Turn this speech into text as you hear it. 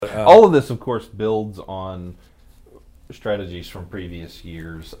All of this, of course, builds on strategies from previous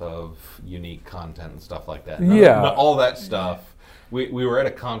years of unique content and stuff like that. All that stuff. We were at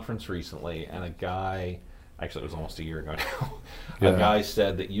a conference recently, and a guy, actually it was almost a year ago now, a guy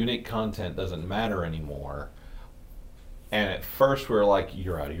said that unique content doesn't matter anymore. And at first we were like,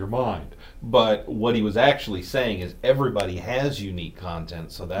 you're out of your mind. But what he was actually saying is everybody has unique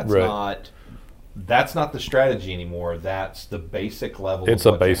content, so that's not the strategy anymore. That's the basic level. It's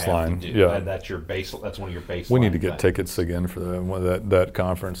of a what baseline. You have to do. Yeah, that's your base. That's one of your baseline. We need to get things. tickets again for that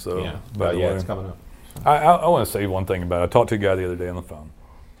conference, though. Yeah, by the way. it's coming up. I want to say one thing about it. I talked to a guy the other day on the phone,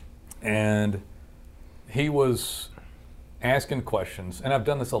 and he was asking questions. And I've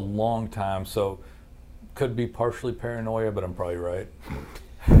done this a long time, so could be partially paranoia, but I'm probably right.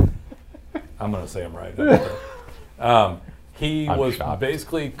 I'm going to say I'm right. He was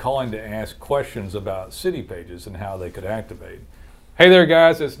basically calling to ask questions about city pages and how they could activate. Hey there,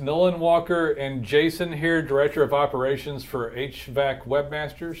 guys. It's Nolan Walker and Jason here, Director of Operations for HVAC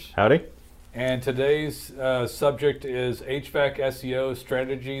Webmasters. Howdy. And today's subject is HVAC SEO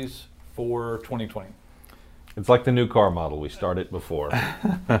strategies for 2020. It's like the new car model. We started before.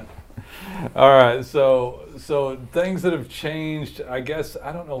 All right, so things that have changed. I guess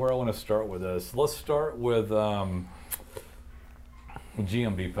I don't know where I want to start with this. Let's start with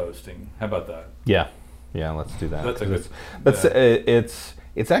GMB posting. How about that? Yeah, let's do that. That's a good.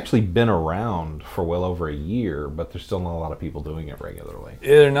 It's actually been around for well over a year, but there's still not a lot of people doing it regularly.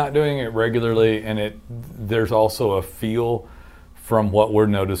 They're not doing it regularly, and there's also a feel from what we're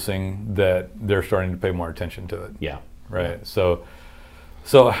noticing that they're starting to pay more attention to it. Yeah. Right. So,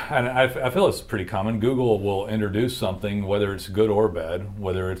 and I feel it's pretty common. Google will introduce something, whether it's good or bad,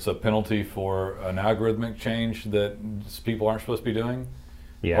 whether it's a penalty for an algorithmic change that people aren't supposed to be doing,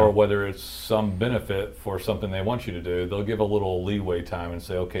 or whether it's some benefit for something they want you to do. They'll give a little leeway time and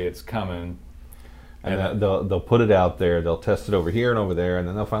say, okay, it's coming. And they'll put it out there, they'll test it over here and over there, and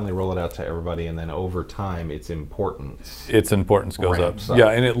then they'll finally roll it out to everybody, and then over time, its importance goes up. Yeah,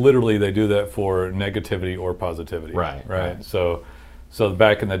 and they do that for negativity or positivity. Right. So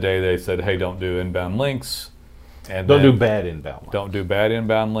back in the day, they said, hey, don't do inbound links. And don't do bad inbound links. Don't do bad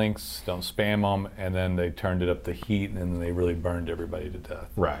inbound links. Don't spam them. And then they turned it up the heat, and then they really burned everybody to death.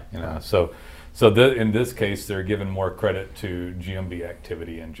 Right. So in this case, they're giving more credit to GMB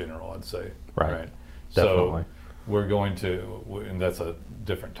activity in general, I'd say. Right. So Definitely. we're going to, and that's a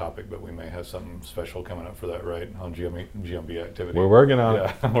different topic, but we may have something special coming up for that, right, on GMB activity. We're working on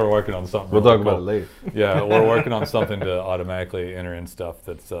it. Yeah, we're working on something. We'll talk about it later. Yeah, we're working on something to automatically enter in stuff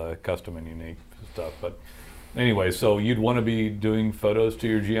that's custom and unique stuff. But anyway, so you'd want to be doing photos to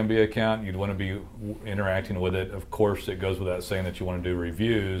your GMB account. You'd want to be interacting with it. Of course, it goes without saying that you want to do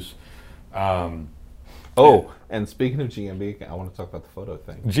reviews. And speaking of GMB, I want to talk about the photo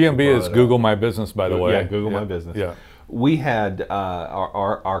thing. GMB is Google My Business, by the way. Yeah, Google My Business. Yeah. We had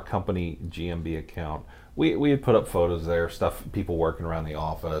our company GMB account. We had put up photos there, stuff, people working around the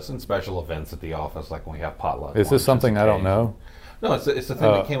office, and special events at the office, like when we have potluck. Is this something I don't know? No, it's the thing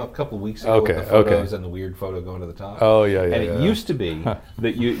that came up a couple of weeks ago with the photos and the weird photo going to the top. Oh, yeah. And it used to be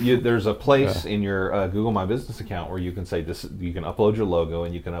that there's a place in your Google My Business account where you can say this. You can upload your logo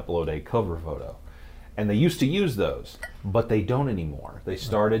and you can upload a cover photo. And they used to use those, but they don't anymore. They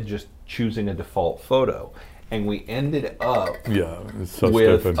started just choosing a default photo. And we ended up it's so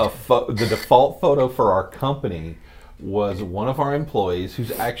with stupid. The default photo for our company was one of our employees,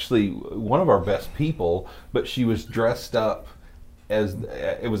 who's actually one of our best people, but she was dressed up as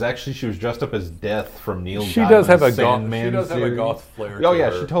she was dressed up as Death from Neil Gaiman's She does have a goth flair. Oh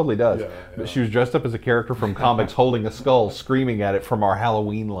yeah, she totally does. Yeah. But she was dressed up as a character from comics, holding a skull, screaming at it from our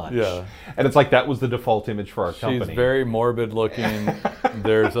Halloween lunch. Yeah. And it's like that was the default image for our company. She's very morbid looking.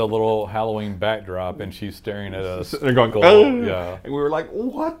 There's a little Halloween backdrop, and she's staring at us. They're going, oh. Yeah. And we were like,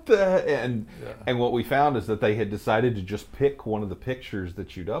 what the? And what we found is that they had decided to just pick one of the pictures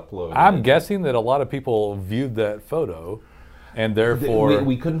that you'd upload. I'm guessing that a lot of people viewed that photo. And therefore,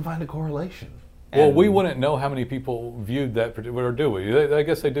 we couldn't find a correlation. Well, we wouldn't know how many people viewed that particular, or do we? I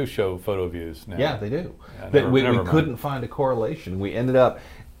guess they do show photo views now. Yeah, they do. Yeah, we couldn't find a correlation. We ended up,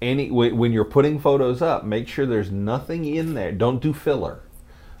 when you're putting photos up, make sure there's nothing in there. Don't do filler.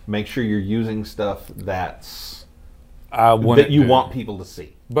 Make sure you're using stuff that you want people to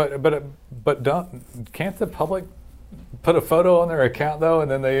see. But can't the public put a photo on their account though, and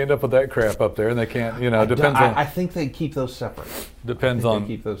then they end up with that crap up there, and they can't. Depends on. I think they keep those separate. Depends on. They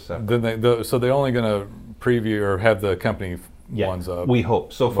keep those separate. Then so they're only going to preview or have the company ones up. We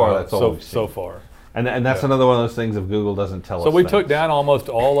hope. So far, that's all we've seen. So far. And that's another one of those things if Google doesn't tell us. So we took down almost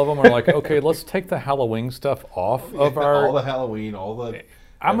all of them. We're like, okay, let's take the Halloween stuff off of our. All the Halloween, all the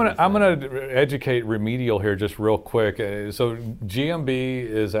I'm gonna educate Remedial here just real quick. So GMB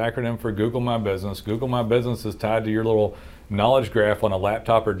is acronym for Google My Business. Google My Business is tied to your little knowledge graph on a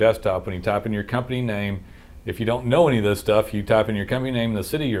laptop or desktop. When you type in your company name, if you don't know any of this stuff, you type in your company name, the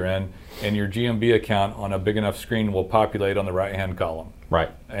city you're in, and your GMB account on a big enough screen will populate on the right-hand column.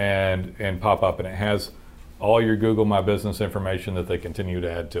 Right. And pop up, and it has all your Google My Business information that they continue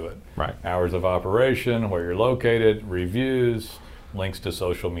to add to it. Right. Hours of operation, where you're located, reviews, links to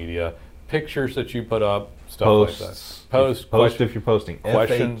social media, pictures that you put up, stuff Posts. like that. Post if you're posting.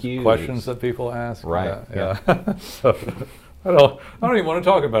 Questions that people ask. Right. Yeah. So, I don't even want to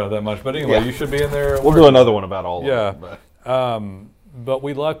talk about it that much, but anyway, you should be in there. We'll do another one about all of it. But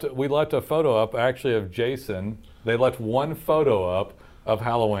we left a photo up actually of Jason. They left one photo up of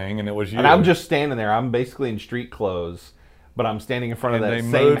Halloween, and it was you. And I'm just standing there. I'm basically in street clothes, but I'm standing in front of that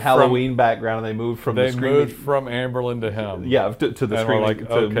same Halloween background, and they moved from the screen. They moved from Amberlin to him. Yeah, to the and screen, like,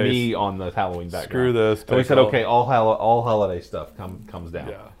 to me on the Halloween background. Screw this. And we said, okay, all holiday stuff comes down.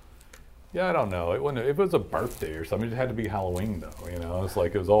 Yeah. Yeah, I don't know. It wasn't. If it was a birthday or something, it had to be Halloween though. You know, it's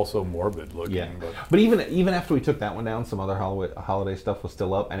like it was all so morbid looking. Yeah. But even after we took that one down, some other holiday stuff was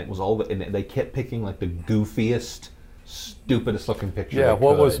still up, and it was all. And they kept picking like the goofiest, stupidest looking picture. Yeah.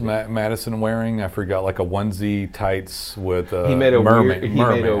 What was Madison wearing? I forgot. Like a onesie tights with a he made a merman.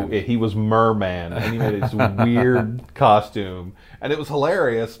 He was merman, and he made this weird costume, and it was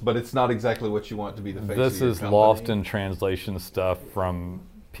hilarious. But it's not exactly what you want to be the face. This of your is company. lost in translation stuff from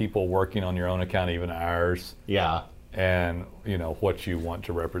people working on your own account, even ours. Yeah. And you know what you want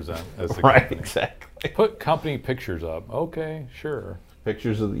to represent as the right, company. exactly. Put company pictures up. Okay, sure.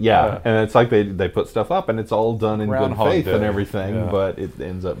 Pictures of and it's like they put stuff up, and it's all done in good faith and everything, but it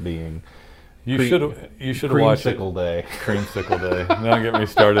ends up being. You should watch it. Creamsicle Day. Creamsicle Day. Don't get me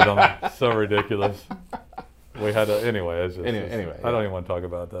started on that. So ridiculous. We had anyway. Anyway, I don't even want to talk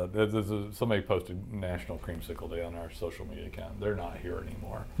about that. Somebody posted National Creamsicle Day on our social media account. They're not here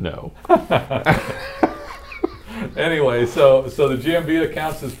anymore. No. Anyway, so the GMB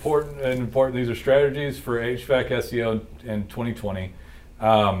accounts is important. These are strategies for HVAC SEO in 2020.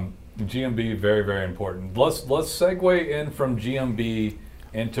 GMB very, very important. Let's segue in from GMB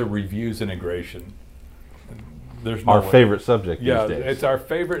into reviews integration. There's no our favorite subject these days. It's our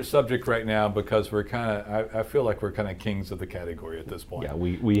favorite subject right now because we're kind of, I feel like we're kind of kings of the category at this point. Yeah,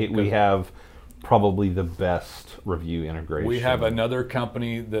 we have probably the best review integration. We have another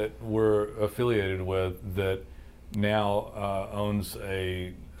company that we're affiliated with that now owns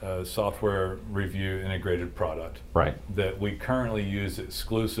a software review integrated product. Right. That we currently use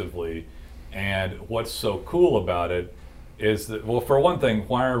exclusively. And what's so cool about it is that, well, for one thing,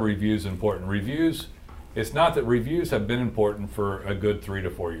 why are reviews important? Reviews, it's not that reviews have been important for a good 3 to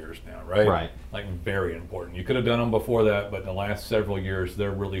 4 years now, right? Right. Like very important. You could have done them before that, but in the last several years,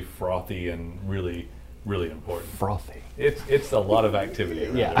 they're really frothy and really, really important. Frothy. It's a lot of activity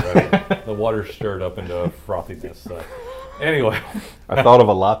around it, right? The water's stirred up into frothiness. So. Anyway. I thought of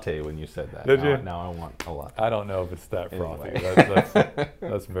a latte when you said that. Did you? Now I want a latte. I don't know if it's that frothy. Anyway.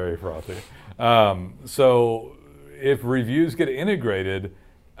 That's very frothy. So if reviews get integrated,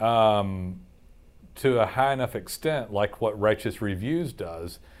 to a high enough extent, like what Righteous Reviews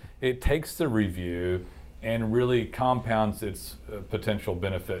does, it takes the review and really compounds its potential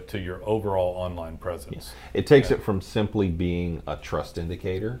benefit to your overall online presence. Yeah. It takes it from simply being a trust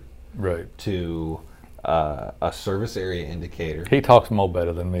indicator, right, to a service area indicator. He talks more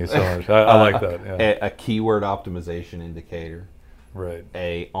better than me, so much. I like that. Yeah. A keyword optimization indicator, right?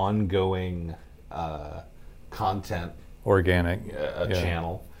 A ongoing content organic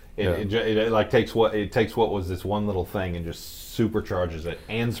channel. It like takes what was this one little thing and just supercharges it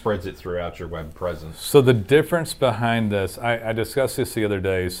and spreads it throughout your web presence. So the difference behind this, I discussed this the other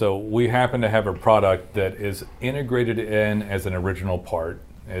day. So we happen to have a product that is integrated in as an original part,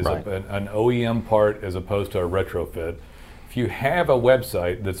 as an OEM part as opposed to a retrofit. If you have a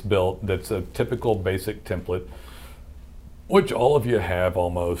website that's built, that's a typical basic template, which all of you have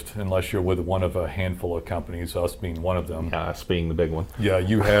almost, unless you're with one of a handful of companies, us being one of them. Us being the big one. Yeah,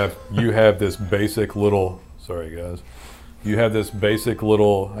 you have this basic little. Sorry, guys. You have this basic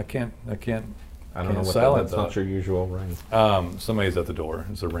little. I can't. I don't know what that's not your usual ring. Somebody's at the door.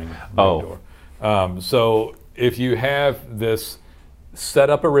 It's a ring door. So if you have this set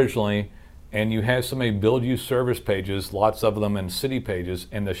up originally, and you have somebody build you service pages, lots of them in city pages,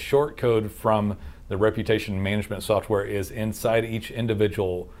 and the short code from the reputation management software is inside each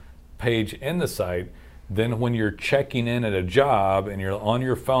individual page in the site, then when you're checking in at a job and you're on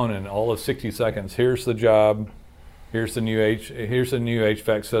your phone and all of 60 seconds, here's the job, here's the new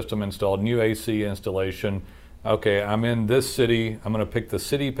HVAC system installed, new AC installation, okay, I'm in this city. I'm going to pick the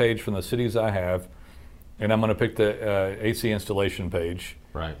city page from the cities I have, and I'm going to pick the AC installation page.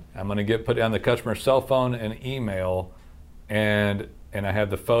 Right. I'm going to put down the customer's cell phone and email, and I have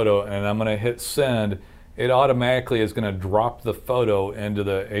the photo, and I'm going to hit send. It automatically is going to drop the photo into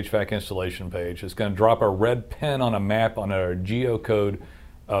the HVAC installation page. It's going to drop a red pin on a map on a geocode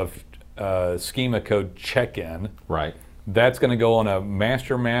of schema code check-in. Right. That's going to go on a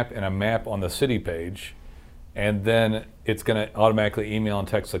master map and a map on the city page, and then it's going to automatically email and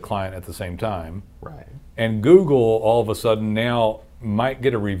text the client at the same time. Right. And Google all of a sudden now might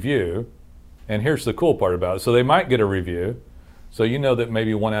get a review, and here's the cool part about it. So they might get a review. So you know that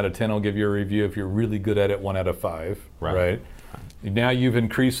maybe 1 out of 10 will give you a review. If you're really good at it, 1 out of 5, right? Now you've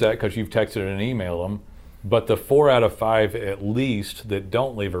increased that because you've texted and emailed them. But the 4 out of 5 at least that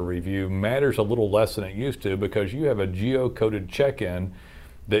don't leave a review matters a little less than it used to, because you have a geocoded check-in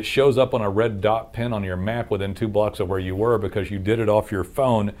that shows up on a red dot pin on your map within 2 blocks of where you were, because you did it off your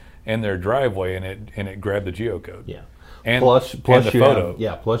phone in their driveway, and it grabbed the geocode. Yeah. And plus the you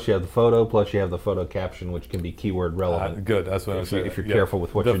photo. Plus you have the photo. Plus you have the photo caption, which can be keyword relevant. Good. That's what I was saying. If you're careful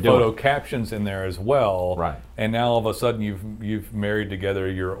with what you're doing. The photo captions in there as well. Right. And now all of a sudden you've married together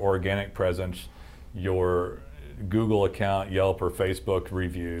your organic presence, your Google account, Yelp or Facebook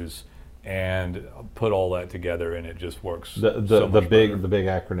reviews, and put all that together, and it just works. The big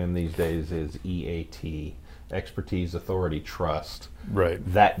acronym these days is EAT: expertise, authority, trust. Right.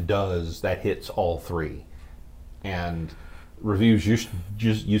 That hits all 3. And reviews used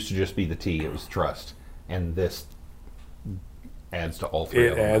to just be the T. It was trust, and this adds to all 3.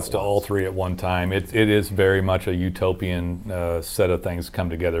 It adds to all 3 at one time. It is very much a utopian set of things come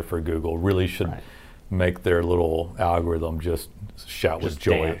together for Google. Really should make their little algorithm just shout with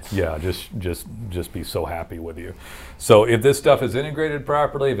joy. Dance. Yeah, just be so happy with you. So if this stuff is integrated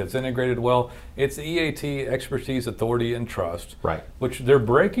properly, if it's integrated well, it's EAT, expertise, authority, and trust. Right. Which they're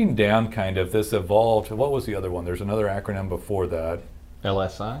breaking down kind of. This evolved. What was the other one? There's another acronym before that.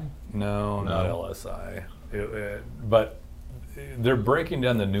 LSI? No, not LSI. But they're breaking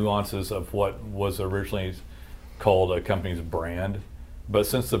down the nuances of what was originally called a company's brand. But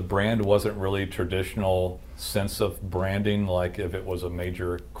since the brand wasn't really traditional sense of branding, like if it was a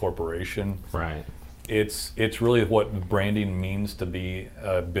major corporation, right? It's really what branding means to be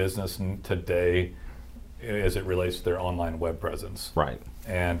a business today, as it relates to their online web presence, right?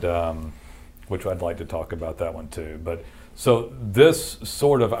 And which I'd like to talk about that one too. But so this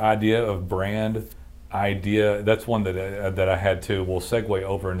sort of idea of brand idea, that's one that I had too. We'll segue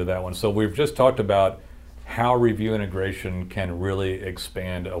over into that one. So we've just talked about how review integration can really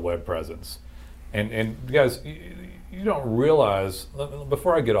expand a web presence. And guys, you don't realize,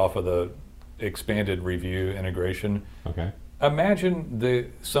 before I get off of the expanded review integration, okay,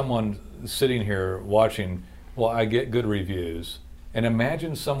 imagine someone sitting here watching, well, I get good reviews, and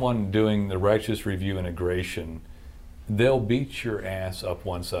imagine someone doing the righteous review integration. They'll beat your ass up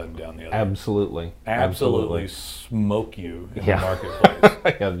one side and down the other. Absolutely smoke you in the marketplace.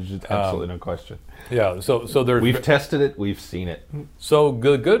 Yeah, there's just absolutely no question. Yeah, so we've tested it, we've seen it. So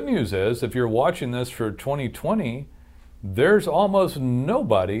the good news is, if you're watching this for 2020, there's almost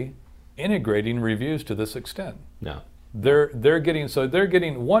nobody integrating reviews to this extent. No. They're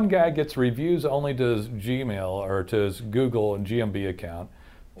getting one guy gets reviews only to his Gmail or to his Google and GMB account,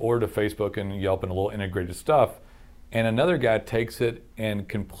 or to Facebook and Yelp and a little integrated stuff. And another guy takes it and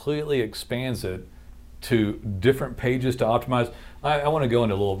completely expands it to different pages to optimize. I want to go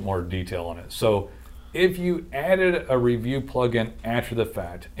into a little more detail on it. So if you added a review plugin after the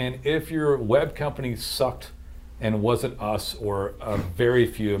fact, and if your web company sucked and wasn't us or a very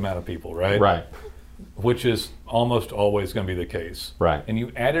few amount of people, right? Right. Which is almost always going to be the case. Right. And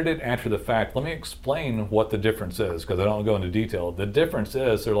you added it after the fact. Let me explain what the difference is, because I don't go into detail. The difference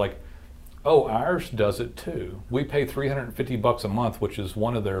is they're like, oh, ours does it too. We pay $350 a month, which is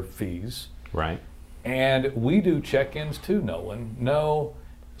one of their fees. Right. And we do check-ins too, Nolan. No,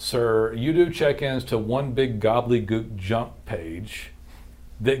 sir, you do check-ins to one big gobbledygook junk page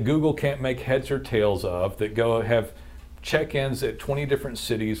that Google can't make heads or tails of, that go have check-ins at 20 different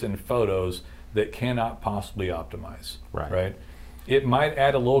cities and photos that cannot possibly optimize. Right. It might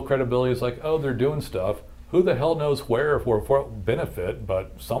add a little credibility. It's like, oh, they're doing stuff. Who the hell knows where for what benefit,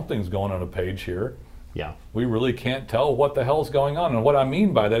 but something's going on a page here. Yeah. We really can't tell what the hell's going on. And what I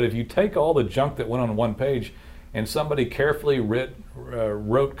mean by that, if you take all the junk that went on one page and somebody carefully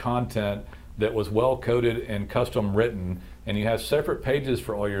wrote content that was well coded and custom written, and you have separate pages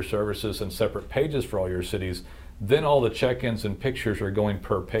for all your services and separate pages for all your cities, then all the check-ins and pictures are going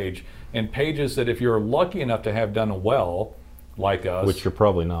per page. And pages that, if you're lucky enough to have done well, like us. Which you're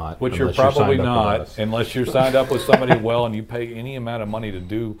probably not. Which you're probably not, unless you're signed up with somebody well and you pay any amount of money to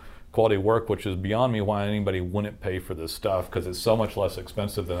do quality work, which is beyond me why anybody wouldn't pay for this stuff, because it's so much less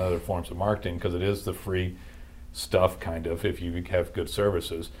expensive than other forms of marketing, because it is the free stuff kind of if you have good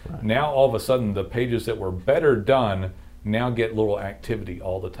services. Right. Now all of a sudden the pages that were better done now get little activity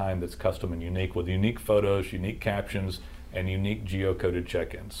all the time that's custom and unique, with unique photos, unique captions, and unique geocoded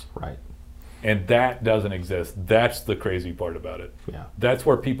check-ins. Right. And that doesn't exist. That's the crazy part about it. Yeah. That's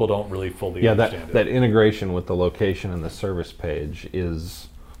where people don't really fully understand it. That integration with the location and the service page is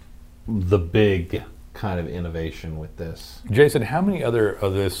the big kind of innovation with this. Jason, how many other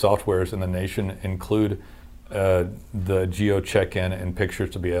of the softwares in the nation include the geo check-in and pictures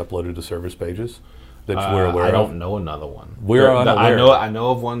to be uploaded to service pages that we're aware of? I don't know another one. We're unaware. I know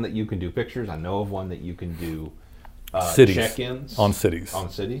of one that you can do pictures. I know of one that you can do cities, check-ins on cities,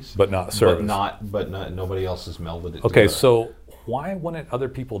 but not service. But nobody else has melded it. Okay, so why wouldn't other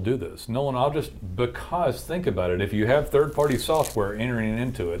people do this? Because think about it. If you have third-party software entering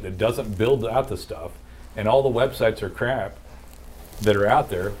into it that doesn't build out the stuff, and all the websites are crap that are out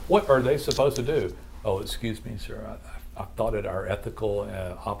there, what are they supposed to do? Oh, excuse me, sir. I thought it our ethical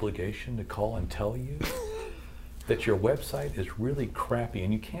obligation to call and tell you that your website is really crappy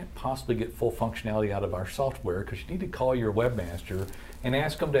and you can't possibly get full functionality out of our software, because you need to call your webmaster and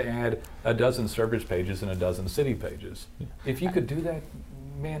ask them to add a dozen service pages and a dozen city pages. If you could do that,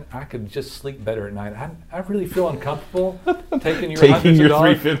 man, I could just sleep better at night. I really feel uncomfortable taking your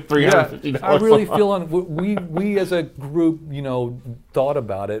 $350. I really feel we as a group, thought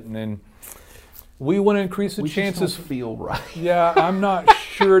about it, and then we want to increase the chances. Just don't feel right. Yeah, I'm not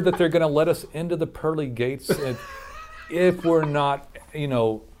sure that they're going to let us into the pearly gates if we're not,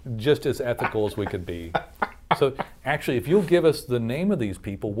 just as ethical as we could be. So actually, if you'll give us the name of these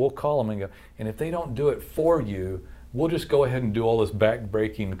people, we'll call them and go. And if they don't do it for you, we'll just go ahead and do all this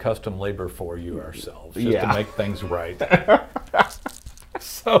back-breaking custom labor for you ourselves, just to make things right.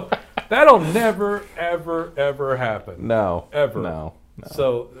 So that'll never, ever, ever happen. No. Ever. No.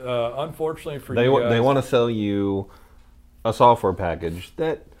 So unfortunately for you guys, they want to sell you a software package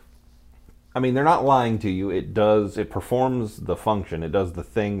that, they're not lying to you. It performs the function. It does the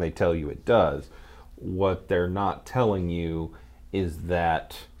thing they tell you it does. What they're not telling you is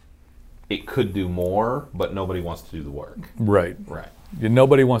that it could do more, but nobody wants to do the work. Right.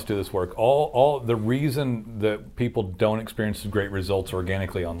 Nobody wants to do this work. All the reason that people don't experience great results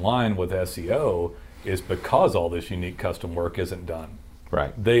organically online with SEO is because all this unique custom work isn't done.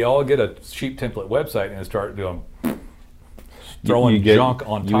 Right. They all get a cheap template website and start throwing junk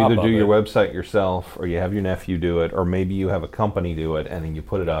on top of it. You either do your website yourself, or you have your nephew do it, or maybe you have a company do it, and then you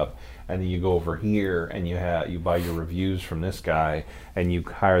put it up, and then you go over here and you buy your reviews from this guy, and you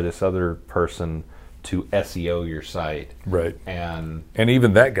hire this other person to SEO your site. Right. And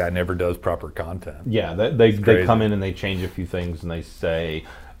even that guy never does proper content. Yeah, they come in and they change a few things and they say,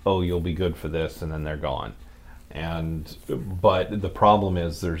 oh, you'll be good for this, and then they're gone. But the problem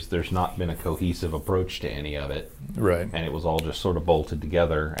is there's not been a cohesive approach to any of it. Right. And it was all just sort of bolted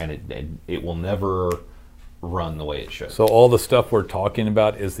together, and it will never run the way it should. So all the stuff we're talking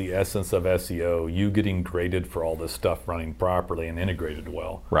about is the essence of SEO, you getting graded for all this stuff running properly and integrated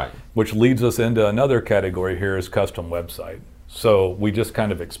well. Right. Which leads us into another category here, is custom website. So we just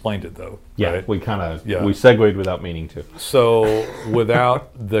kind of explained it though. Yeah, right? we segued without meaning to. So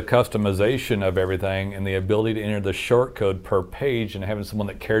without the customization of everything and the ability to enter the short code per page, and having someone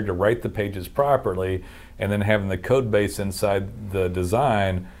that cared to write the pages properly, and then having the code base inside the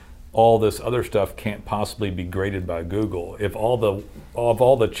design, all this other stuff can't possibly be graded by Google. If all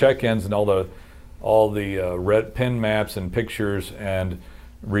the check-ins and all the red pin maps and pictures and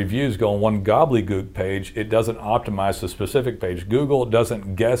reviews go on one gobbledygook page, it doesn't optimize the specific page. Google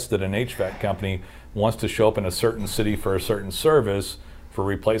doesn't guess that an HVAC company wants to show up in a certain city for a certain service for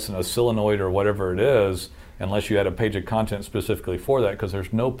replacing a solenoid or whatever it is, unless you had a page of content specifically for that, because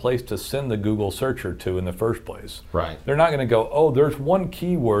there's no place to send the Google searcher to in the first place. Right. They're not going to go, oh, there's one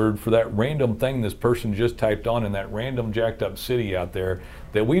keyword for that random thing this person just typed on in that random jacked up city out there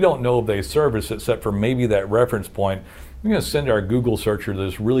that we don't know if they service except for maybe that reference point. We're going to send our Google searcher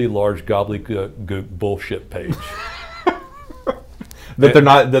this really large gobbledygook bullshit page.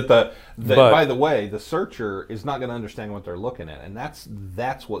 By the way, the searcher is not going to understand what they're looking at, and that's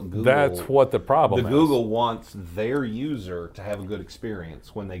what Google. That's what the problem is. Google wants their user to have a good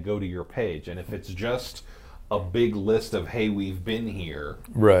experience when they go to your page, and if it's just a big list of, hey, we've been here,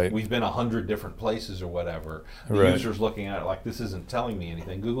 right? We've been 100 different places or whatever. The user's looking at it like, this isn't telling me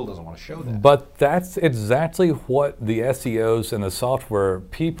anything. Google doesn't want to show that. But that's exactly what the SEOs and the software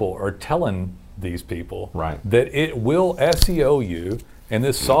people are telling these people right. that it will SEO you and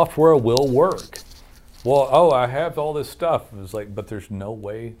this software will work. Well, I have all this stuff. It's like, but there's no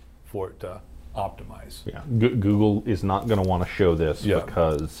way for it to optimize. Yeah, Google is not going to want to show this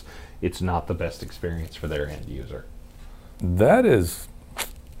because it's not the best experience for their end user. That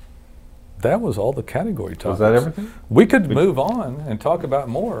was all the category topics. Was that everything? We could move on and talk about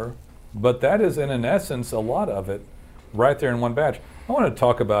more, but that is in essence a lot of it right there in one batch. I want to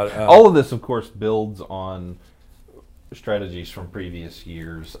talk about all of this, of course, builds on strategies from previous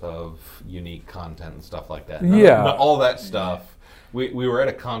years of unique content and stuff like that. All that stuff. We were at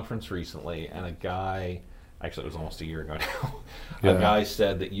a conference recently, and a guy, actually it was almost a year ago now, a guy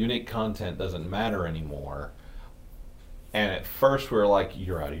said that unique content doesn't matter anymore. And at first we were like,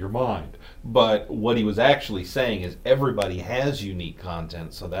 you're out of your mind. But what he was actually saying is everybody has unique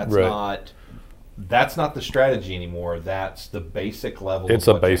content, so that's not the strategy anymore. That's the basic level. It's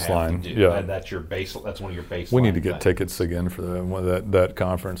of what a baseline. You have to do. That's your base. That's one of your baselines. We need to get tickets again for that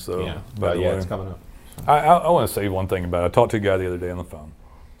conference, though. Yeah, it's coming up. I want to say one thing about it. I talked to a guy the other day on the phone,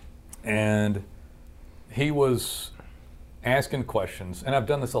 and he was asking questions. And I've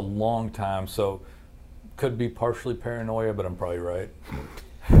done this a long time, so could be partially paranoia, but I'm probably right.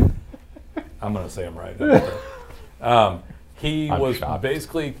 I'm going to say I'm right. He was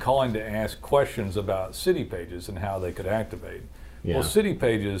basically calling to ask questions about city pages and how they could activate. Yeah. Well, city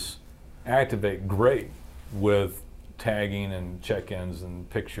pages activate great with tagging and check-ins and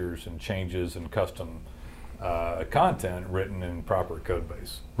pictures and changes and custom content written in proper code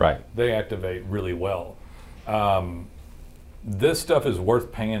base. Right. They activate really well. This stuff is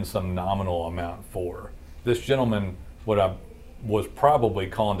worth paying some nominal amount for. This gentleman, what I was probably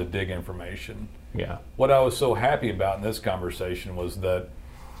calling to dig information. Yeah. What I was so happy about in this conversation was that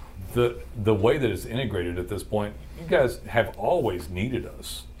the way that it's integrated at this point, you guys have always needed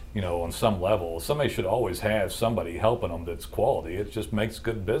us, on some level. Somebody should always have somebody helping them that's quality. It just makes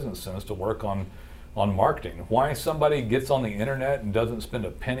good business sense to work on marketing. Why somebody gets on the internet and doesn't spend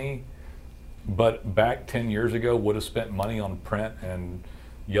a penny, but back 10 years ago would have spent money on print and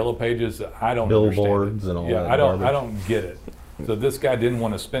yellow pages, I don't understand. Billboards and all that. I don't get it. So this guy didn't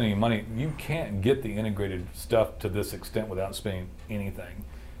want to spend any money. You can't get the integrated stuff to this extent without spending anything.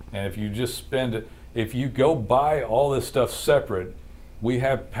 And if you go buy all this stuff separate, we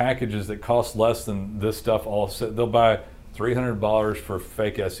have packages that cost less than this stuff all set. They'll buy $300 for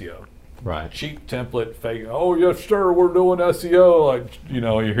fake SEO. Right. Cheap template, fake. Oh yes, sir, we're doing SEO. Like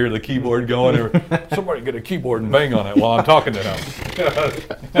you hear the keyboard going. Or somebody get a keyboard and bang on it while I'm talking to him.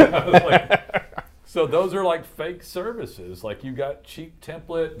 So those are like fake services. Like you got cheap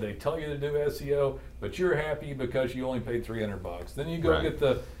template. They tell you to do SEO, but you're happy because you only paid $300. Then you go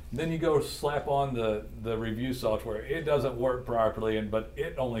Then you go slap on the review software. It doesn't work properly, but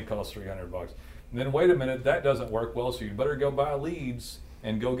it only costs $300. And then wait a minute, that doesn't work well. So you better go buy leads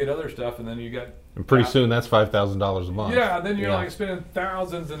and go get other stuff, and then you got... And pretty soon that's $5,000 a month. Yeah, then you're like spending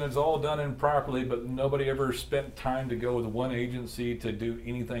thousands, and it's all done improperly, but nobody ever spent time to go with one agency to do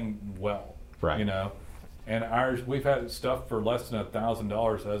anything well. Right. And ours, we've had stuff for less than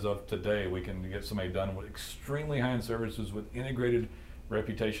 $1,000 as of today. We can get somebody done with extremely high-end services with integrated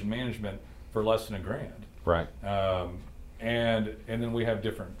reputation management for less than $1,000. Right. And then we have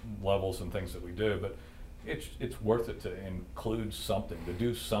different levels and things that we do, but it's worth it to include something, to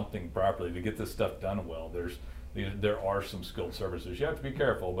do something properly, to get this stuff done well. There are some skilled services. You have to be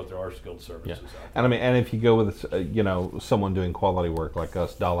careful, but there are skilled services out there. And if you go with someone doing quality work like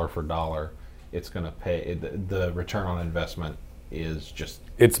us, dollar for dollar, it's going to pay. The return on investment is just...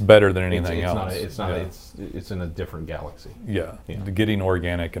 It's better than anything else. It's in a different galaxy. Yeah, getting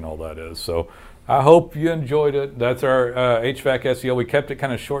organic and all that is. So I hope you enjoyed it. That's our HVAC SEO. We kept it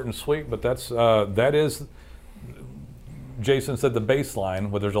kind of short and sweet, but that is, Jason said, the baseline,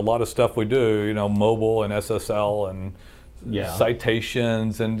 where there's a lot of stuff we do, mobile and SSL and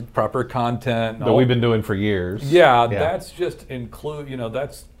citations and proper content. That we've been doing for years. Yeah, that's just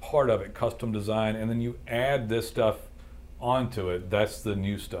that's part of it, custom design, and then you add this stuff onto it. That's the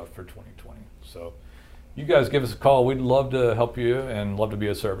new stuff for 2020. So you guys give us a call. We'd love to help you and love to be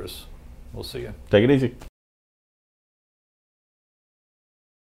of service. We'll see you. Take it easy.